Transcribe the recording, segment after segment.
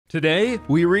Today,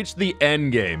 we reach the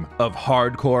end game of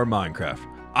hardcore Minecraft.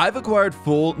 I've acquired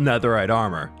full netherite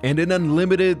armor and an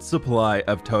unlimited supply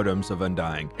of totems of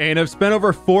undying, and I've spent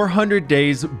over 400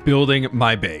 days building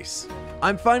my base.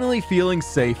 I'm finally feeling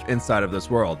safe inside of this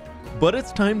world, but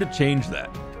it's time to change that.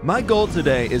 My goal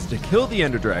today is to kill the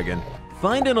Ender Dragon,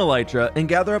 find an elytra, and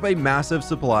gather up a massive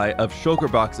supply of shulker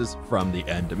boxes from the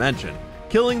end dimension,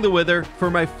 killing the Wither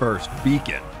for my first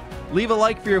beacon. Leave a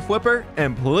like for your fWhipper,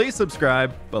 and please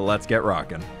subscribe, but let's get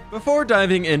rockin'. Before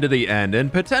diving into the end and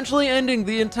potentially ending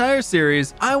the entire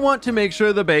series, I want to make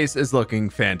sure the base is looking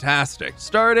fantastic,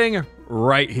 starting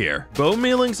right here. Bone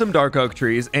mealing some dark oak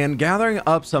trees and gathering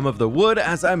up some of the wood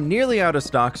as I'm nearly out of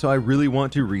stock, so I really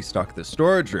want to restock the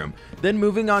storage room. Then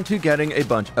moving on to getting a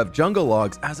bunch of jungle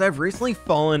logs as I've recently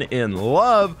fallen in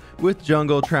love with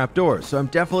jungle trapdoors, so I'm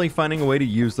definitely finding a way to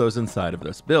use those inside of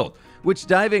this build. Which,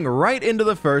 diving right into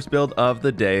the first build of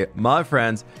the day, my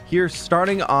friends, here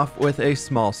starting off with a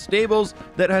small stables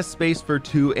that has space for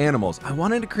 2 animals. I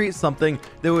wanted to create something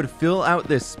that would fill out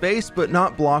this space but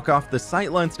not block off the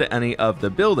sightlines to any of the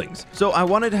buildings. So I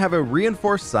wanted to have a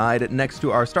reinforced side next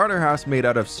to our starter house made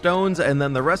out of stones, and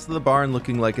then the rest of the barn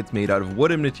looking like it's made out of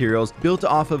wooden materials built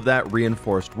off of that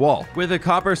reinforced wall, with a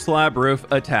copper slab roof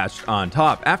attached on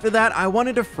top. After that, I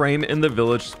wanted to frame in the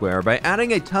village square by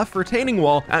adding a tough retaining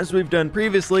wall as we've done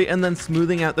previously, and then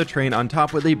smoothing out the terrain on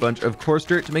top with a bunch of coarse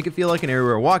dirt to make it feel like an area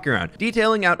we're walking around.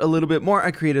 Detailing out a little bit more,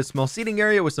 I created a small seating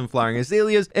area with some flowering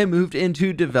azaleas and moved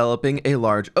into developing a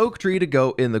large oak tree to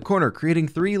go in the corner, creating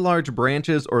 3 large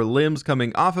branches or limbs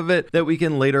coming off of it that we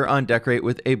can later on decorate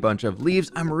with a bunch of leaves.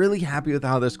 I'm really happy with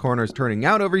how this corner is turning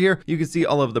out over here. You can see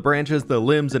all of the branches, the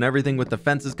limbs, and everything with the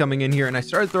fences coming in here, and I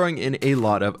started throwing in a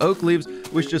lot of oak leaves,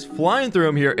 which just flying through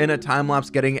them here in a time lapse,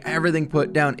 getting everything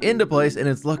put down into place, and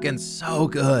it's looking so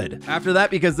good. After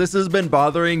that, because this has been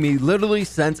bothering me literally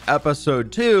since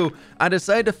episode 2, I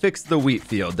decided to fix the wheat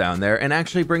field down there and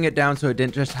actually bring it down so it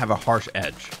didn't just have a harsh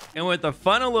edge. And with the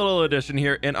final little addition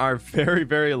here in our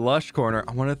very lush corner,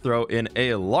 I want to throw in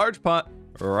a large pot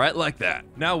right like that.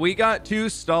 Now we got 2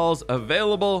 stalls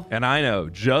available, and I know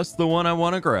just the one I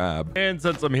want to grab. And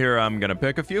since I'm here, I'm gonna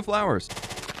pick a few flowers.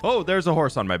 Oh, there's a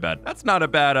horse on my bed. That's not a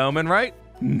bad omen, right?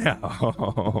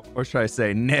 No. Or should I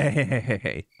say,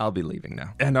 nay. I'll be leaving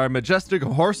now. And our majestic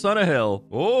horse on a hill.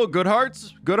 Oh, good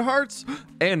hearts,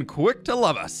 and quick to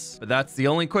love us. But that's the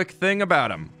only quick thing about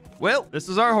him. Well, this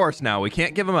is our horse now. We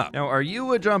can't give him up. Now, are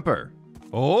you a jumper?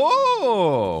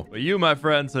 Oh, but you, my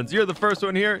friend, since you're the first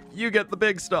one here, you get the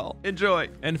big stall. Enjoy.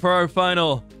 And for our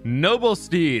final noble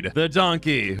steed, the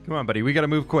donkey. Come on, buddy. We got to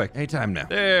move quick. Hey, time now.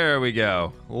 There we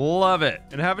go. Love it.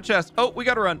 And have a chest. Oh, we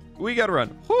got to run.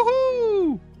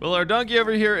 Woohoo! Well, our donkey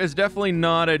over here is definitely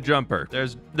not a jumper.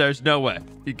 There's no way.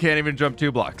 He can't even jump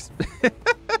 2 blocks.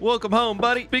 Welcome home,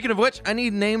 buddy. Speaking of which, I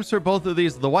need names for both of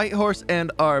these, the white horse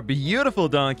and our beautiful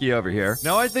donkey over here.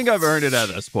 Now, I think I've earned it at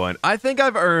this point. I think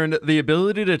I've earned the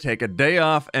ability to take a day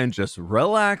off and just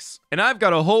relax. And I've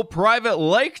got a whole private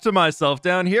lake to myself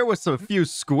down here with some few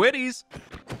squiddies.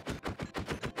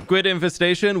 Squid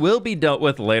infestation will be dealt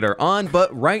with later on,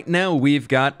 but right now we've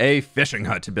got a fishing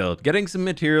hut to build. Getting some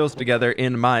materials together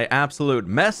in my absolute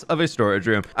mess of a storage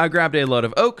room, I grabbed a load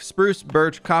of oak, spruce,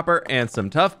 birch, copper, and some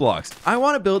tough blocks. I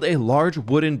want to build a large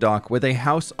wooden dock with a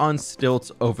house on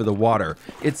stilts over the water,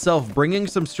 itself bringing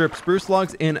some stripped spruce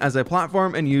logs in as a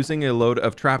platform and using a load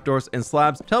of trapdoors and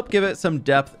slabs to help give it some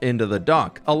depth into the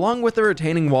dock, along with a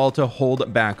retaining wall to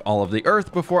hold back all of the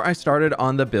earth before I started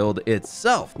on the build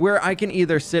itself, where I can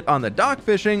either sit on the dock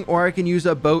fishing, or I can use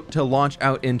a boat to launch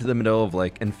out into the middle of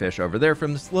lake and fish over there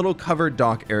from this little covered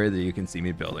dock area that you can see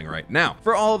me building right now.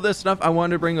 For all of this stuff, I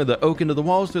wanted to bring the oak into the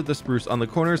walls with the spruce on the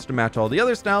corners to match all the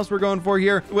other styles we're going for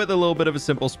here, with a little bit of a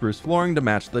simple spruce flooring to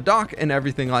match the dock and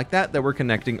everything like that we're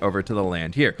connecting over to the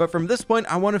land here. But from this point,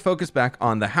 I want to focus back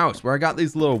on the house, where I got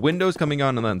these little windows coming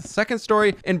on the second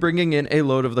story and bringing in a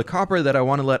load of the copper that I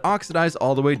want to let oxidize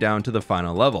all the way down to the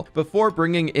final level, before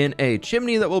bringing in a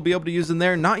chimney that we'll be able to use in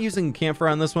there, not using camphor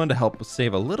on this one to help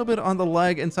save a little bit on the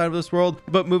lag inside of this world,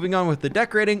 but moving on with the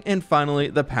decorating, and finally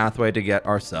the pathway to get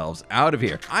ourselves out of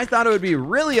here. I thought it would be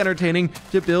really entertaining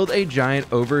to build a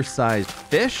giant oversized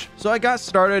fish, so I got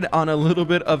started on a little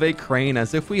bit of a crane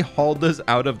as if we hauled this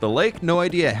out of the lake. No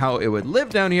idea how it would live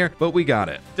down here, but we got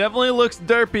it. Definitely looks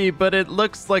derpy, but it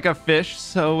looks like a fish,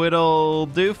 so it'll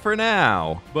do for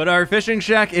now. But our fishing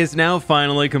shack is now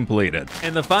finally completed,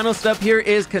 and the final step here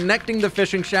is connecting the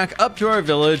fishing shack up to our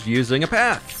village using a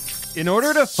path. In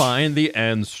order to find the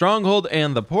End Stronghold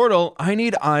and the portal, I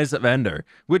need Eyes of Ender,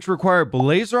 which require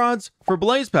blaze rods for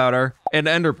blaze powder and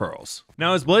ender pearls.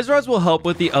 Now, as blaze rods will help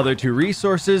with the other 2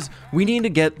 resources, we need to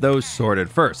get those sorted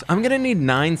first. I'm gonna need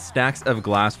 9 stacks of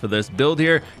glass for this build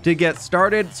here to get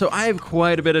started, so I have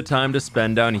quite a bit of time to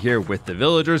spend down here with the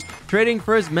villagers, trading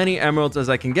for as many emeralds as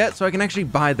I can get so I can actually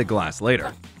buy the glass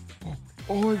later.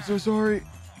 Oh, I'm so sorry.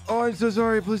 Oh, I'm so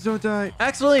sorry. Please don't die.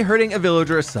 Accidentally hurting a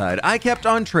villager aside, I kept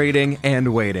on trading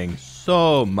and waiting.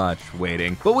 So much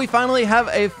waiting. But we finally have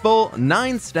a full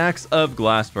 9 stacks of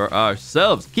glass for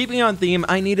ourselves. Keeping on theme,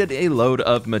 I needed a load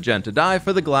of magenta dye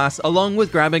for the glass, along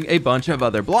with grabbing a bunch of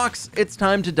other blocks. It's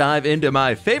time to dive into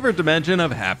my favorite dimension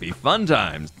of happy fun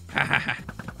times.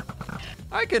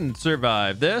 I can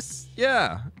survive this.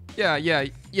 Yeah.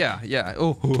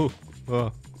 Oh.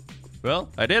 Well,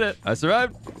 I did it. I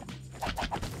survived.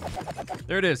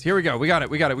 There it is. Here we go. We got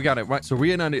it. Right, so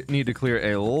we need to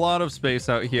clear a lot of space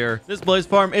out here. This blaze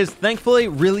farm is thankfully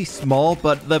really small,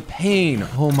 but the pain,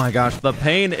 oh my gosh, the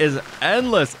pain is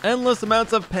endless. Endless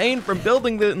amounts of pain from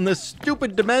building in this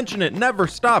stupid dimension. It never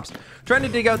stops. Trying to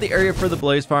dig out the area for the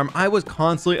blaze farm, I was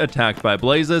constantly attacked by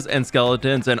blazes and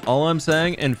skeletons, and all I'm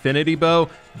saying, infinity bow,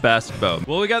 best bow.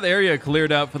 Well, we got the area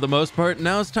cleared out for the most part.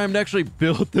 Now it's time to actually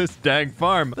build this dang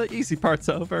farm. The easy part's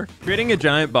over. Creating a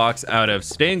giant box out of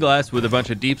stained glass with a bunch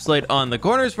of deep slate on the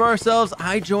corners for ourselves,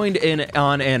 I joined in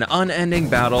on an unending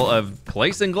battle of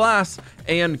placing glass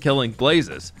and killing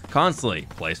blazes. Constantly,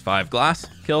 place 5 glass,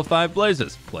 kill 5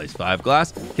 blazes. Place 5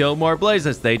 glass, kill more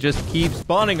blazes. They just keep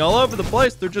spawning all over the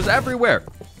place. They're just everywhere.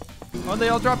 Oh, they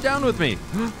all drop down with me.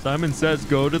 Simon says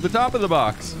go to the top of the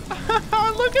box.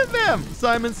 Look at them.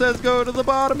 Simon says go to the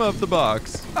bottom of the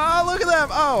box. Oh, look at them.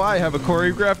 Oh, I have a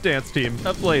choreographed dance team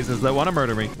of blazes that want to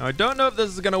murder me. Now, I don't know if this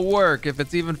is going to work, if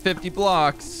it's even 50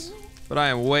 blocks, but I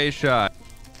am way shy.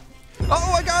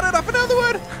 Oh, I got it up another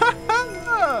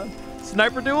one.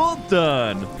 Sniper duel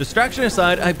done. Distraction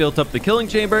aside, I built up the killing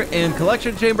chamber and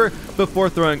collection chamber before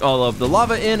throwing all of the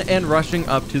lava in and rushing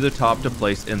up to the top to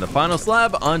place in the final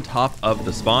slab on top of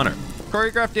the spawner.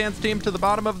 Choreographed dance team to the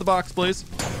bottom of the box, please.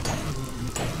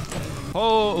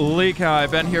 Holy cow,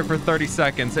 I've been here for 30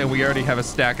 seconds and we already have a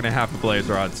stack and a half of blaze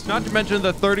rods. Not to mention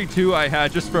the 32 I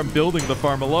had just from building the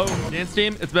farm alone. Dance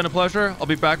team, it's been a pleasure. I'll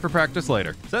be back for practice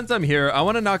later. Since I'm here, I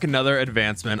want to knock another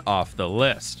advancement off the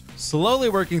list. Slowly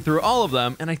working through all of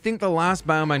them, and I think the last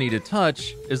biome I need to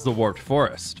touch is the warped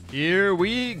forest. Here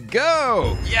we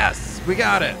go. Yes, we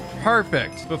got it.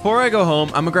 Perfect. Before I go home,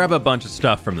 I'm gonna grab a bunch of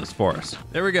stuff from this forest.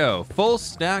 There we go. Full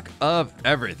stack of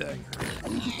everything.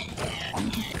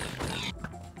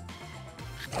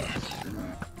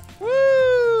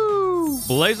 Woo!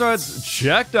 Blaze rods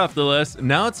checked off the list.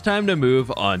 Now it's time to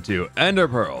move on to ender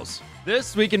pearls.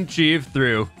 This we can achieve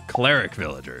through cleric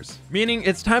villagers, meaning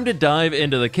it's time to dive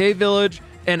into the cave village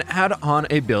and add on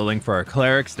a building for our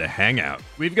clerics to hang out.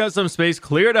 We've got some space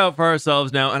cleared out for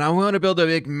ourselves now, and I want to build a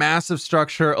big massive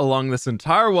structure along this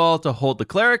entire wall to hold the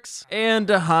clerics and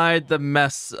to hide the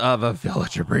mess of a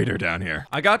villager breeder down here.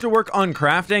 I got to work on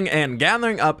crafting and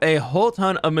gathering up a whole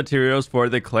ton of materials for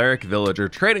the cleric villager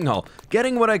trading hall,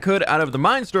 getting what I could out of the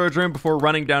mine storage room before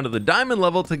running down to the diamond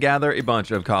level to gather a bunch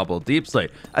of cobbled deep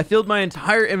slate. I filled my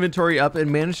entire inventory up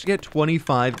and managed to get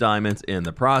 25 diamonds in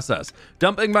the process,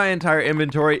 dumping my entire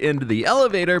inventory into the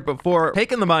elevator before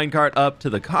taking the minecart up to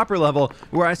the copper level,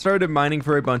 where I started mining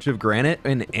for a bunch of granite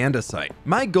and andesite.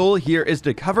 My goal here is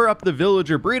to cover up the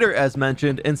villager breeder as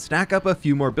mentioned and stack up a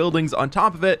few more buildings on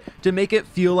top of it to make it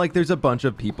feel like there's a bunch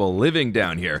of people living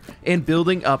down here and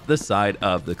building up the side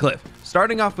of the cliff.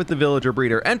 Starting off with the villager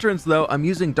breeder entrance though, I'm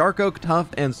using dark oak tuff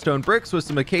and stone bricks with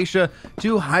some acacia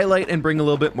to highlight and bring a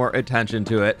little bit more attention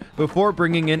to it before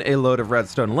bringing in a load of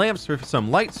redstone lamps for some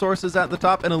light sources at the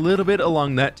top and a little bit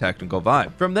along that technical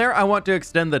vibe. From there, I want to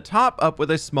extend the top up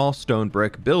with a small stone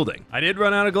brick building. I did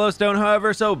run out of glowstone,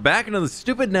 however, so back into the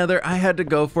stupid nether, I had to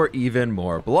go for even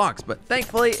more blocks, but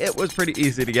thankfully it was pretty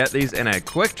easy to get these in a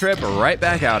quick trip right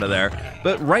back out of there.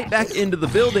 But right back into the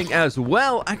building as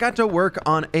well, I got to work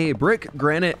on a brick,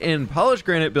 granite, and polished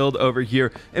granite build over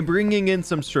here and bringing in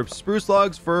some stripped spruce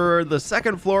logs for the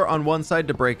second floor on one side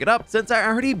to break it up. Since I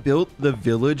already built the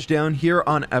village down here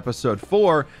on episode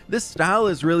 4, this style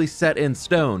is really set in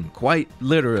stone, quite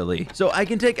literally. So I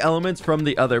can take elements from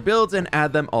the other builds and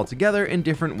add them all together in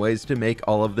different ways to make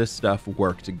all of this stuff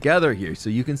work together here. So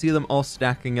you can see them all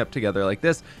stacking up together like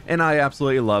this, and I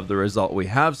absolutely love the result we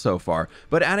have so far.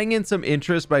 But adding in some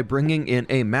interest by bringing in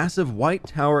a massive white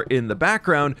tower in the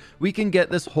background we can get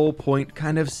this whole point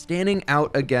kind of standing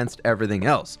out against everything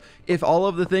else. If all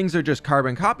of the things are just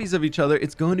carbon copies of each other,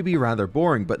 it's going to be rather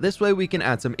boring, but this way we can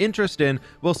add some interest in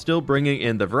while still bringing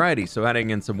in the variety. So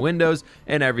adding in some windows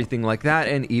and everything like that,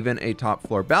 and even a top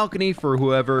floor balcony for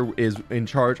whoever is in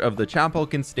charge of the chapel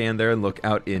can stand there and look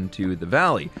out into the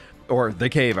valley. Or the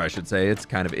cave, I should say. It's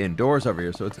kind of indoors over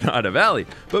here, so it's not a valley.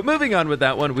 But moving on with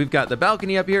that one, we've got the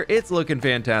balcony up here. It's looking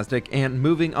fantastic. And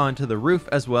moving on to the roof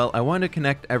as well, I want to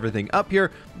connect everything up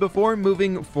here before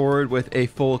moving forward with a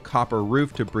full copper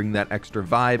roof to bring that extra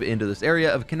vibe into this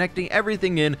area of connecting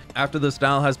everything in. After the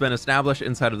style has been established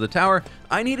inside of the tower,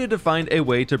 I needed to find a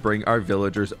way to bring our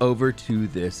villagers over to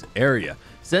this area.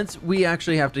 Since we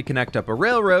actually have to connect up a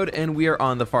railroad and we are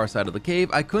on the far side of the cave,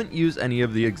 I couldn't use any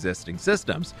of the existing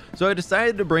systems. So I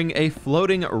decided to bring a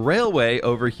floating railway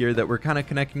over here that we're kind of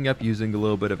connecting up using a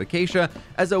little bit of acacia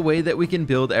as a way that we can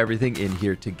build everything in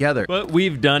here together. But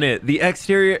we've done it. The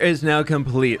exterior is now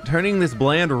complete, turning this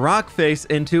bland rock face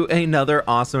into another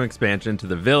awesome expansion to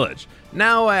the village.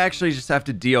 Now I actually just have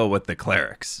to deal with the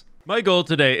clerics. My goal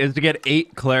today is to get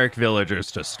 8 cleric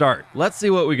villagers to start. Let's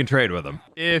see what we can trade with them,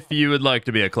 if you would like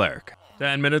to be a cleric.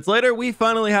 10 minutes later, we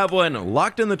finally have one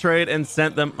locked in the trade and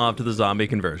sent them off to the zombie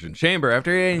conversion chamber.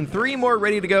 After getting 3 more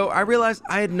ready to go, I realized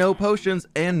I had no potions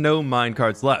and no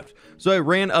minecarts left. So I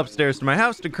ran upstairs to my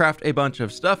house to craft a bunch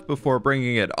of stuff before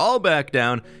bringing it all back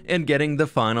down and getting the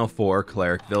final 4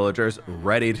 cleric villagers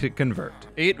ready to convert.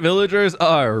 8 villagers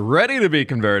are ready to be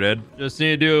converted. Just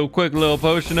need to do a quick little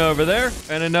potion over there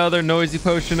and another noisy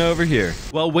potion over here.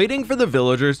 While waiting for the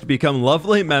villagers to become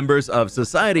lovely members of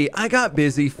society, I got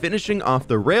busy finishing off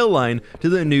the rail line to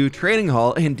the new trading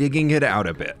hall and digging it out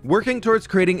a bit, working towards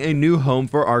creating a new home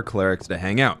for our clerics to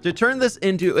hang out. To turn this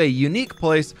into a unique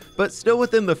place, but still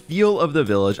within the feel of the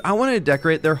village, I wanted to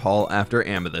decorate their hall after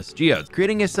amethyst geodes,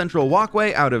 creating a central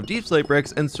walkway out of deep slate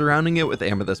bricks and surrounding it with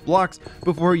amethyst blocks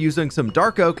before using some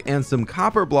dark oak and some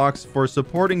copper blocks for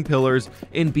supporting pillars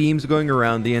and beams going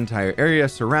around the entire area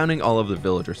surrounding all of the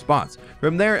villager spots.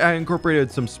 From there, I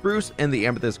incorporated some spruce and the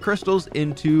amethyst crystals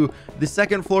into the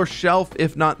second floor shelf,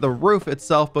 if not the roof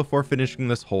itself, before finishing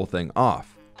this whole thing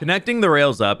off. Connecting the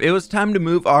rails up, it was time to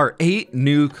move our 8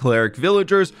 new cleric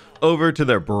villagers over to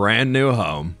their brand new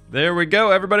home. There we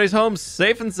go, everybody's home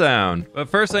safe and sound. But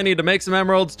first I need to make some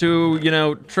emeralds to,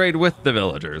 trade with the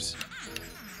villagers.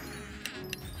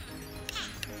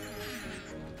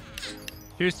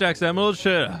 2 stacks of emeralds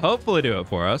should hopefully do it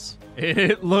for us.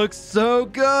 It looks so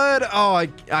good. Oh,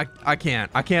 I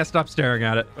can't stop staring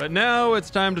at it. But now it's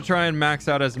time to try and max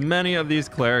out as many of these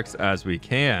clerics as we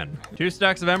can. 2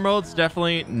 stacks of emeralds,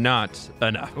 definitely not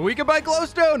enough. But we can buy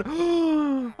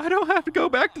glowstone. I don't have to go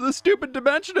back to the stupid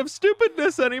dimension of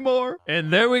stupidness anymore.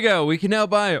 And there we go. We can now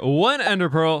buy 1 ender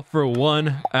pearl for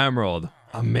 1 emerald.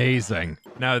 Amazing.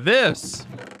 Now this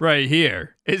right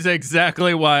here is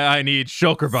exactly why I need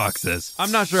shulker boxes.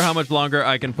 I'm not sure how much longer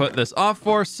I can put this off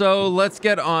for, so let's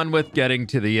get on with getting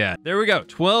to the end. There we go.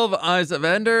 12 eyes of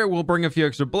ender. We'll bring a few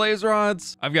extra blaze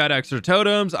rods. I've got extra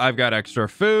totems. I've got extra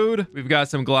food. We've got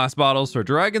some glass bottles for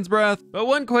dragon's breath. But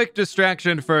one quick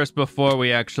distraction first before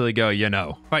we actually go,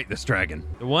 fight this dragon.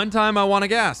 The one time I want a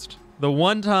ghast. The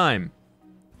one time.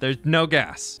 There's no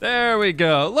gas. There we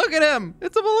go. Look at him.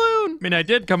 It's a balloon. I mean, I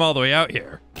did come all the way out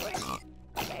here.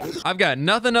 I've got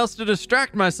nothing else to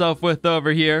distract myself with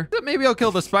over here. Maybe I'll kill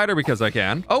the spider because I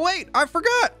can. Oh, wait, I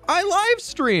forgot. I live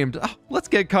streamed. Oh, let's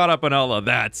get caught up on all of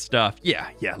that stuff. Yeah,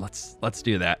 let's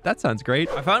do that. That sounds great.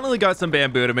 I finally got some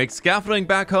bamboo to make scaffolding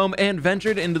back home and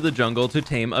ventured into the jungle to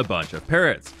tame a bunch of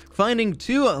parrots. Finding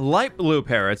 2 light blue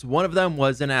parrots, one of them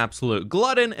was an absolute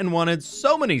glutton and wanted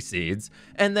so many seeds,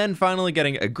 and then finally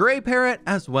getting a gray parrot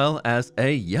as well as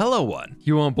a yellow one.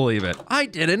 You won't believe it. I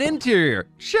did an interior.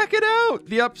 Check it out.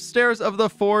 The upstairs of the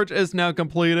forge is now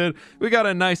completed. We got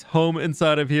a nice home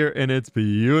inside of here and it's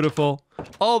beautiful.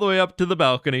 All the way up to the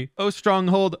balcony. Oh,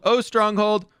 stronghold. Oh,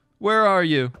 stronghold. Where are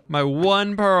you? My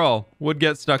 1 pearl would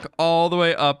get stuck all the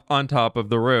way up on top of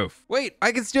the roof. Wait,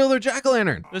 I can steal their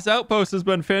jack-o'-lantern. This outpost has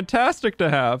been fantastic to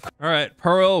have. All right,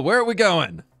 Pearl, where are we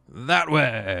going? That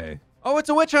way. Oh, it's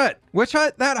a witch hut. Witch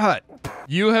hut, that hut.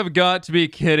 You have got to be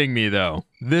kidding me, though.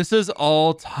 This is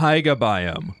all taiga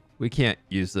biome. We can't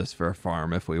use this for a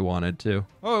farm if we wanted to.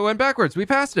 Oh, it went backwards. We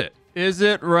passed it. Is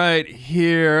it right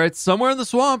here? It's somewhere in the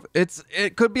swamp.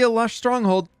 It could be a lush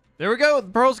stronghold. There we go. The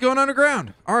pearl's going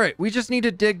underground. All right, we just need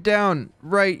to dig down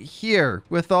right here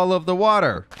with all of the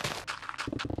water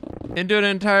into an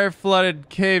entire flooded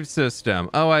cave system.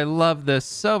 Oh, I love this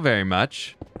so very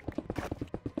much.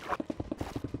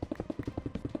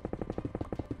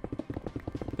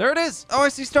 There it is. Oh, I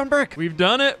see stone brick. We've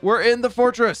done it. We're in the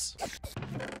fortress.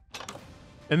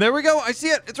 And there we go. I see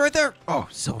it. It's right there. Oh,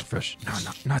 silverfish. No,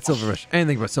 not silverfish.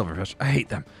 Anything but silverfish. I hate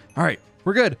them. All right,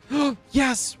 we're good.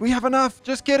 Yes, we have enough.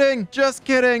 Just kidding. Just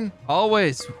kidding.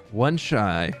 Always one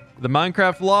shy. The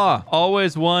Minecraft law.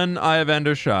 Always one Eye of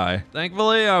Ender shy.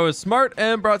 Thankfully, I was smart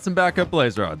and brought some backup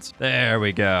blaze rods. There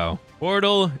we go.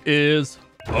 Portal is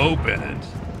opened.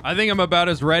 I think I'm about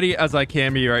as ready as I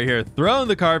can be right here. Throwing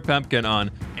the carved pumpkin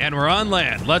on, and we're on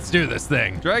land. Let's do this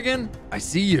thing. Dragon, I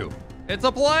see you. It's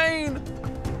a plane.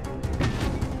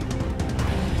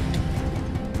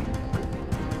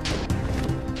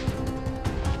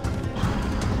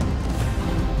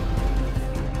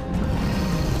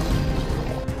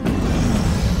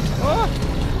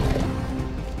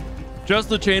 Just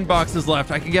the chain boxes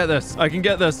left. I can get this. I can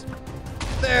get this.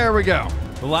 There we go.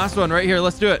 The last one right here.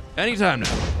 Let's do it. Anytime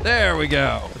now. There we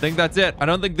go. I think that's it. I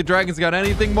don't think the dragon's got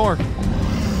anything more.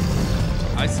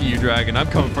 I see you, dragon. I'm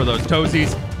coming for those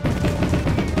toesies.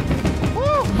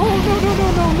 Oh,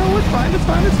 no. It's fine. It's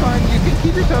fine. It's fine. You can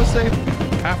keep your toes safe.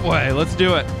 Halfway. Let's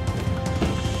do it.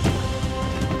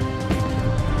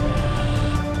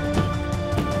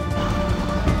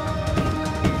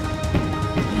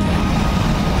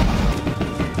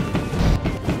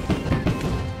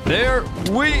 There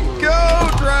we go!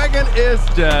 Dragon is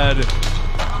dead.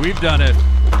 We've done it.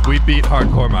 We beat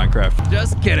hardcore Minecraft.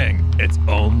 Just kidding. It's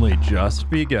only just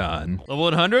begun. Level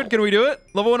 100? Can we do it?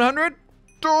 Level 100?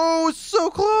 Oh, so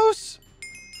close.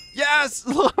 Yes,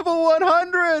 level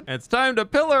 100. It's time to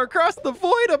pillar across the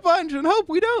void a bunch and hope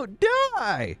we don't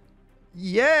die.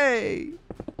 Yay.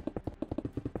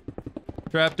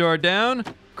 Trapdoor down.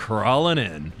 Crawling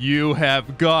in. You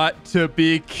have got to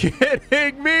be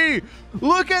kidding me.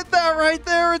 Look at that right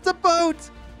there. It's a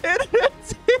boat.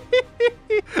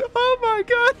 Oh my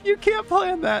God. You can't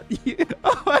plan that.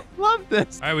 Oh, I love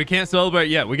this. All right, we can't celebrate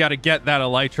yet. We got to get that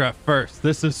elytra first.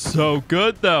 This is so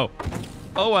good though.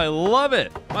 Oh, I love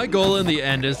it. My goal in the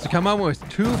end is to come up with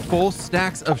 2 full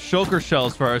stacks of shulker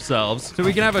shells for ourselves so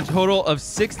we can have a total of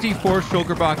 64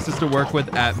 shulker boxes to work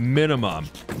with at minimum.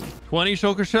 20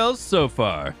 shulker shells so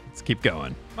far. Let's keep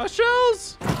going. My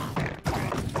shells!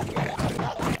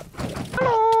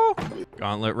 Hello!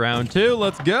 Gauntlet round 2.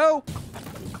 Let's go!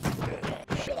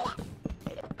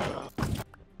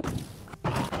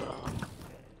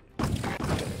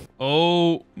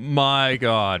 Oh my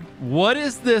God. What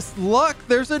is this luck?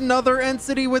 There's another end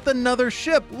city with another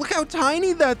ship. Look how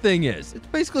tiny that thing is. It's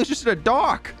basically just a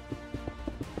dock.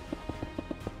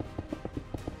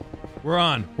 We're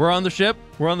on the ship.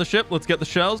 We're on the ship. Let's get the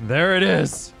shells. There it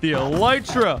is. The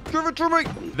elytra.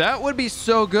 That would be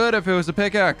so good if it was a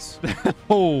pickaxe.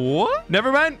 Oh, what?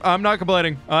 Never mind. I'm not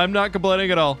complaining. I'm not complaining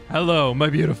at all. Hello,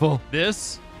 my beautiful.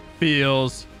 This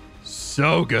feels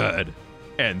so good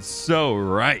and so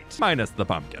right. Minus the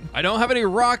pumpkin. I don't have any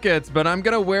rockets, but I'm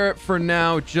gonna wear it for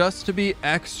now just to be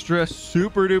extra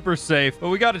super duper safe. But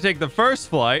we got to take the first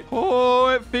flight. Oh,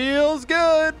 it feels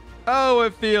good. Oh,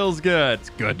 it feels good.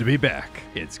 It's good to be back.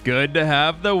 It's good to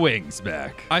have the wings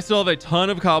back. I still have a ton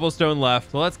of cobblestone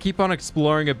left, so let's keep on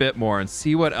exploring a bit more and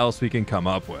see what else we can come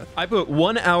up with. I put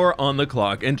 1 hour on the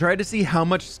clock and tried to see how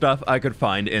much stuff I could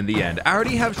find in the end. I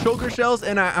already have shulker shells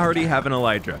and I already have an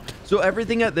elytra, so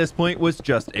everything at this point was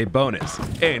just a bonus.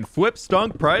 And fWhip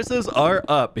stonk prices are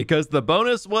up because the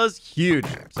bonus was huge.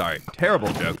 Sorry,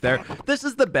 terrible joke there. This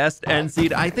is the best end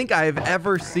seed I think I've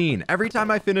ever seen. Every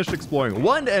time I finished exploring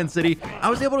one end city, I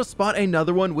was able to spot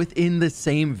another one within the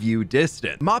same view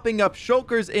distance, mopping up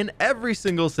shulkers in every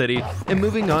single city and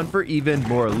moving on for even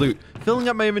more loot, filling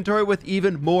up my inventory with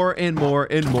even more and more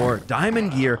and more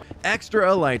diamond gear, extra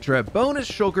elytra, bonus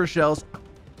shulker shells.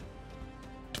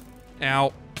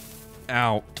 Ow.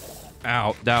 Ow.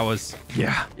 Ow. That was,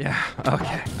 yeah,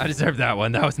 okay. I deserved that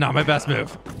one. That was not my best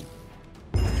move.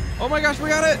 Oh my gosh, we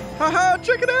got it. Haha,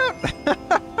 check it out.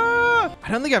 I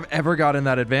don't think I've ever gotten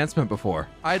that advancement before.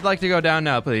 I'd like to go down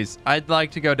now, please. I'd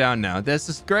like to go down now. This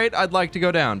is great. I'd like to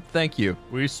go down. Thank you.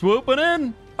 We swooping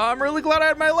in. I'm really glad I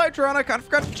had my elytra on. I kind of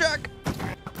forgot to check.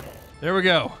 There we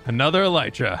go. Another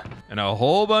elytra and a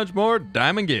whole bunch more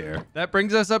diamond gear. That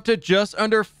brings us up to just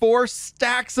under 4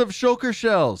 stacks of shulker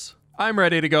shells. I'm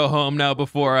ready to go home now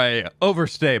before I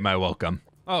overstay my welcome.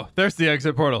 Oh, there's the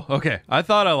exit portal. Okay, I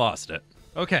thought I lost it.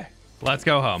 Okay. Let's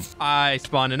go home. I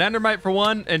spawned an endermite for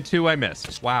 1 and 2 I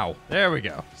missed. Wow. There we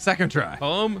go. Second try.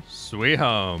 Home, sweet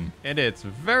home. And it's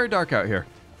very dark out here.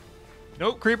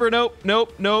 Nope, creeper, nope.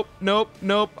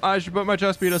 I should put my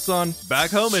chest beatus on. Back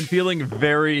home and feeling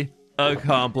very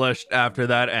accomplished after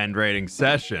that end raiding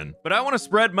session. But I want to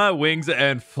spread my wings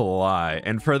and fly.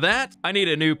 And for that, I need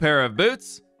a new pair of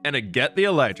boots and to get the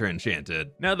elytra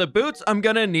enchanted. Now the boots I'm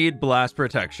gonna need blast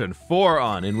protection 4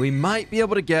 on, and we might be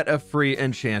able to get a free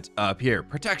enchant up here.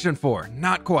 Protection 4,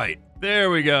 not quite. There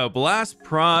we go, blast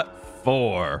prot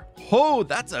 4. Oh,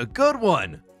 that's a good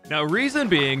one. Now, reason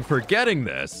being for getting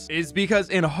this is because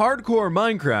in hardcore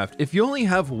Minecraft, if you only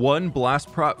have one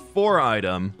blast prot 4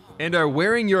 item and are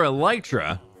wearing your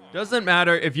elytra, doesn't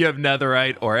matter if you have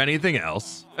netherite or anything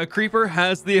else, a creeper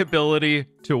has the ability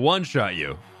to one-shot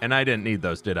you. And I didn't need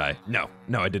those, did I? No,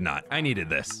 I did not. I needed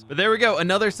this. But there we go,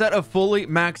 another set of fully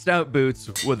maxed out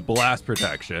boots with blast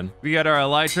protection. We got our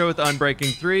elytra with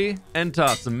unbreaking 3 and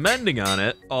toss some mending on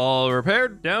it, all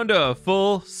repaired down to a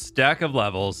full stack of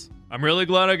levels. I'm really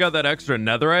glad I got that extra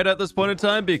netherite at this point in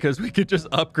time because we could just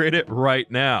upgrade it right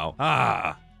now.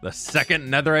 Ah, the second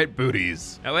netherite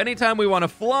booties. Now, anytime we want to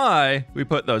fly, we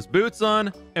put those boots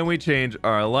on and we change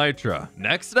our elytra.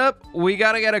 Next up, we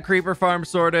gotta get a creeper farm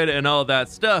sorted and all that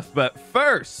stuff. But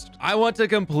first, I want to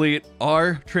complete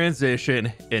our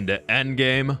transition into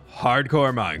endgame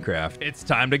hardcore Minecraft. It's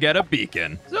time to get a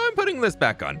beacon. So I'm putting this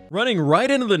back on. Running right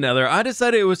into the nether, I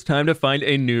decided it was time to find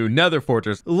a new nether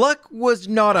fortress. Luck was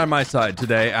not on my side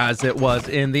today, as it was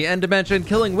in the end dimension,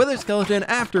 killing wither skeleton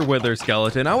after wither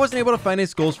skeleton. I wasn't able to find any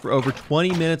skulls for over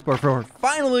 20 minutes before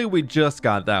finally we just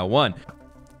got that one.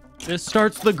 This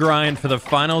starts the grind for the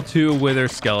final 2 wither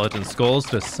skeleton skulls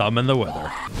to summon the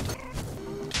wither.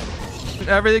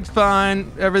 Everything's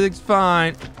fine. Everything's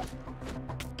fine.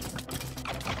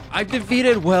 I've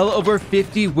defeated well over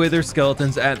 50 wither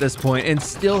skeletons at this point and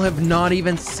still have not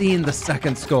even seen the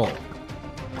second skull.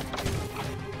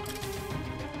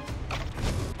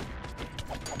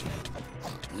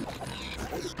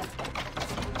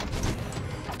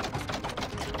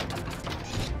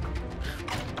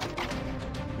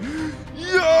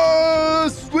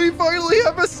 Yes! We finally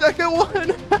have a second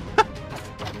one!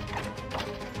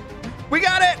 We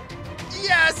got it!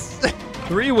 Yes!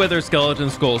 3 wither skeleton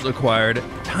skulls acquired.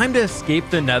 Time to escape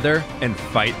the nether and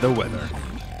fight the wither.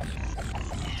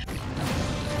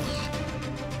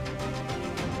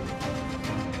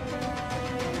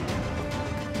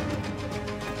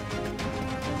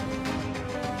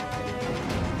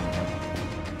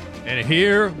 And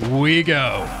here we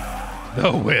go.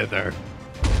 The wither.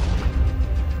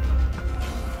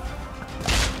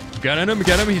 Get him,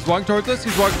 get him. He's walking towards us.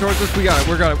 He's walking towards us. We got it.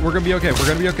 We're gonna be okay. We're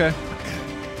gonna be okay.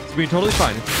 It's gonna be totally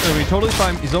fine. It's gonna be totally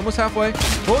fine. He's almost halfway.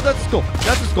 Oh, that's a skull.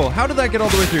 That's a skull. How did that get all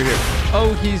the way through here?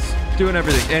 Oh, he's doing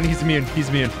everything. And he's immune. He's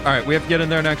immune. All right, we have to get in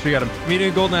there and actually get him. We need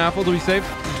a golden apple to be safe.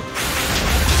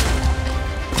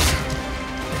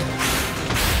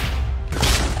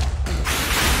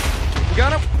 We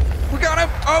got him. We got him.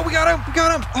 Oh, we got him. We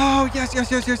got him. Oh, yes,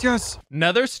 yes, yes, yes, yes.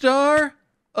 Nether star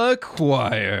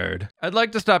acquired. I'd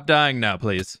like to stop dying now,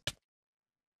 please.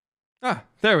 Ah,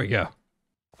 there we go.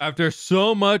 After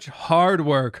so much hard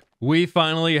work, we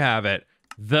finally have it.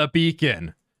 The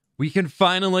beacon. We can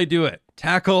finally do it.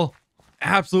 Tackle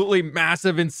absolutely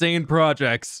massive, insane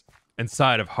projects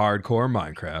inside of hardcore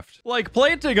Minecraft. Like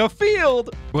planting a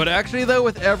field! But actually though,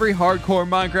 with every hardcore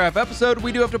Minecraft episode,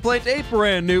 we do have to plant a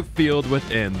brand new field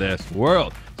within this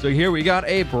world. So here we got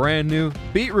a brand new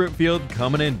beetroot field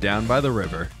coming in down by the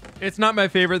river. It's not my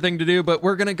favorite thing to do, but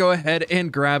we're gonna go ahead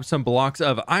and grab some blocks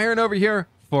of iron over here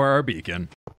for our beacon.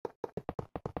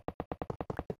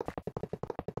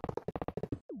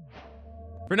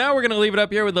 For now, we're gonna leave it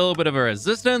up here with a little bit of a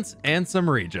resistance and some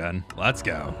regen. Let's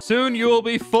go. Soon you will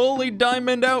be fully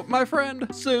diamond out, my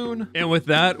friend. Soon. And with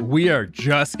that, we are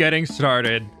just getting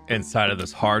started inside of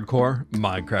this hardcore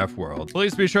Minecraft world.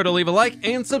 Please be sure to leave a like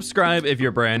and subscribe if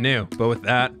you're brand new. But with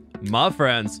that, my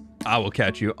friends, I will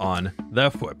catch you on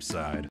the fWhip side.